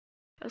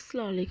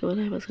Assalamualaikum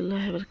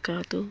warahmatullahi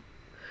wabarakatuh.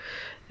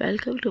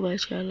 Welcome to my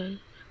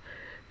channel,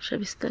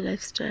 Shabista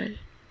Lifestyle.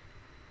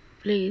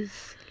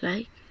 Please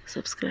like,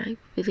 subscribe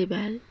with the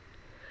bell,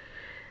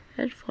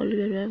 and follow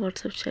me on my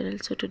WhatsApp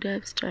channel. So today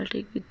I'm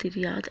starting with the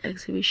Riyadh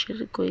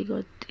exhibition going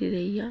on in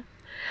Riyadh.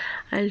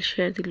 I'll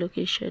share the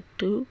location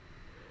too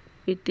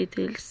with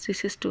details.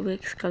 This is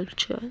Tuwaiq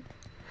Sculpture.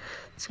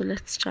 So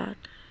let's start.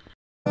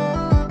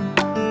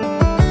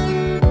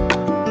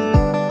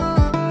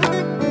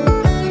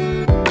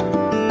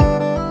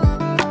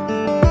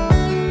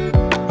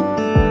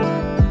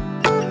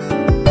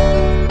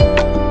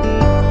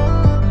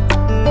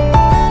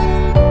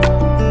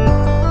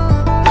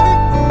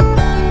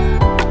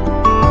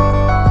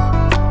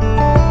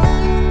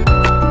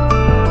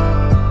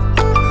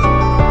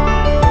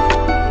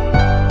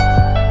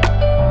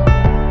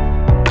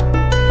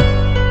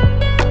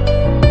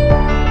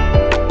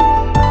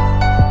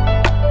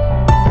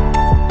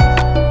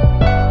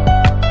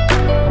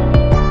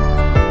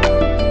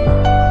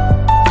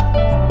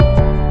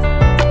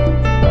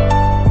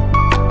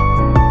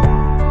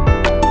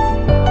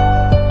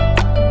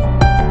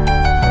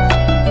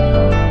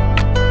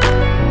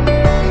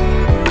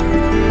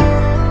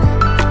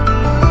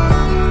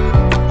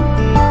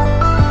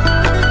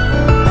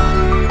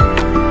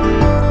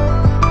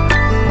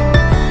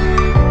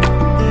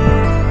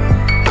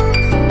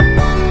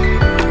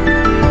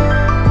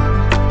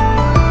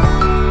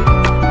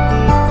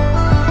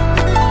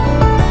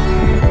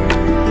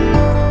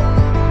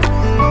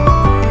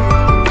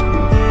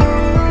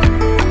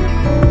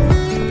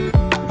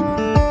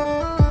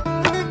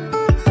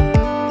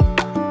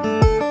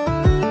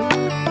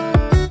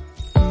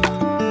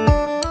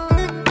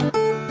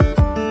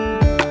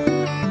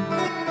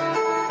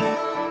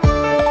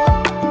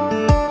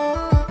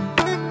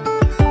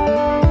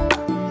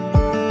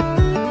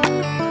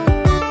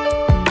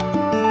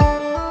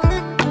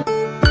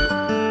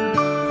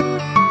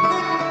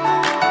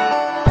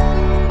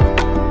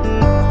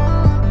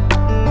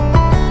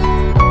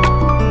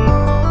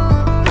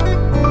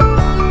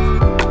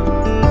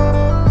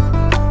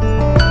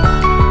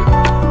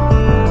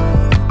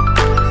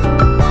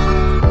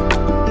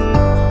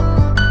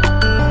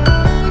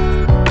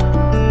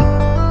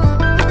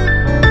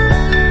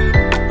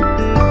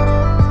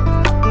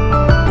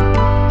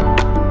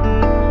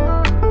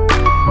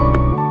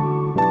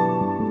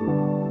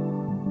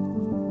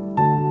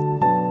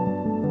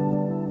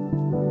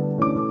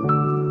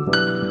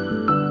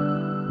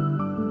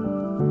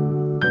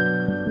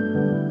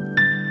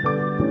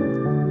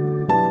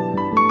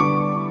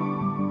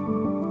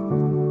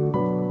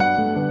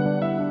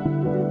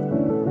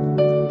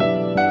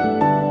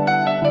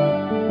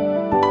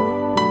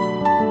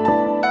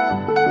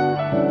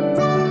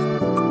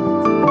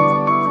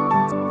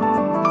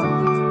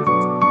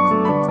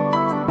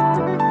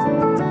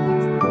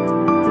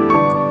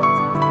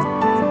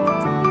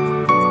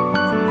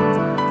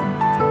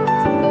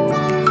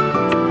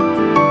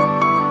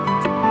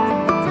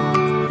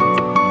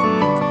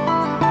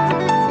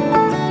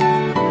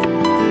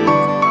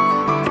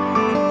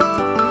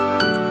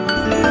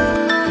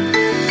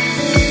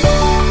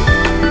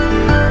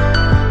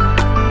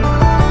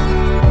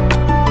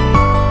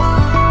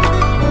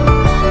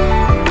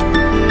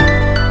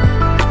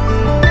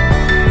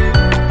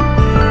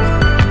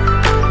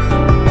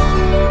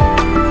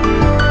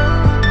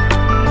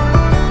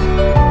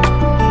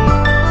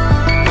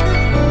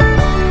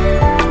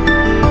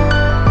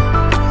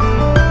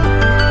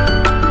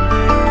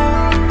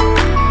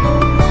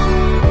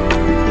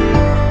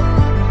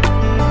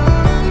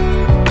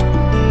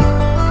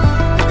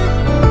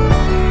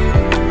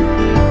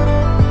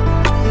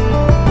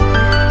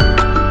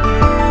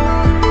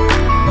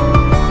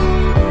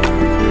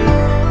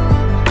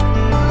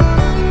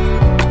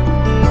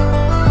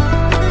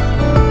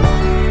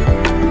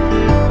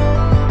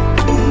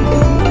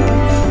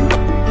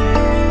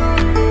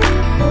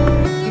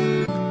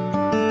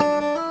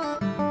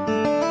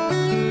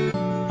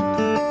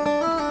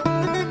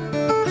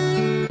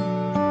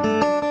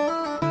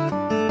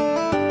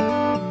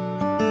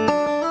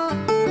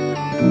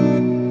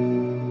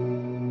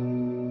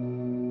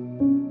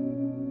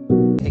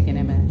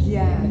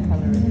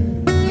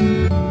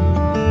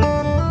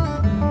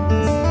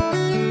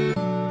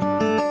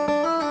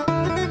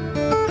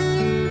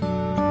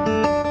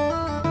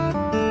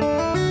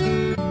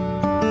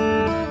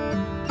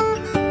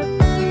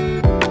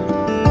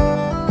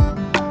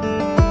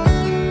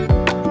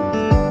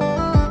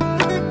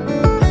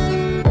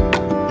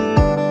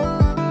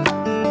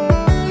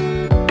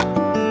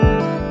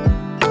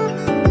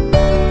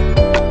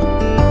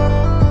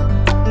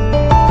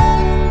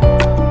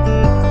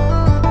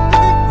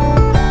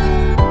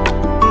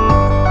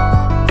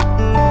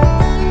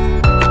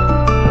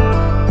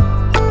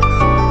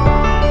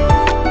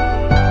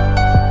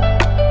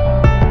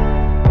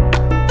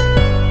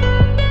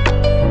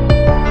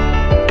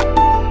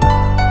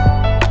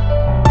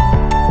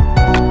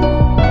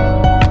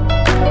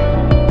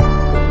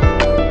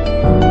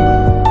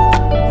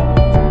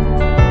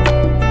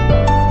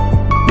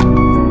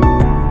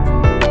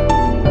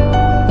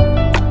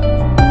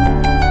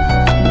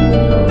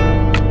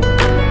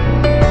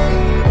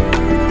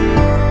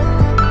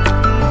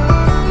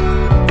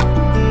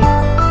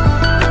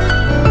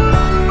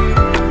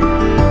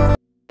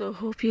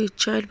 you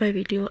enjoyed my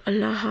video.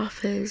 Allah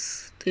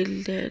Hafiz. Till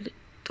then,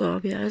 dua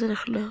mein yaad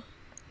rakhna.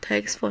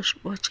 Thanks for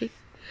watching.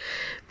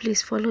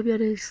 Please follow me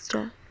on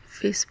Insta,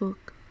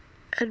 Facebook,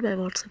 and my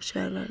WhatsApp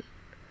channel.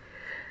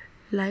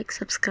 Like,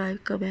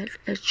 subscribe, comment,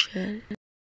 and share.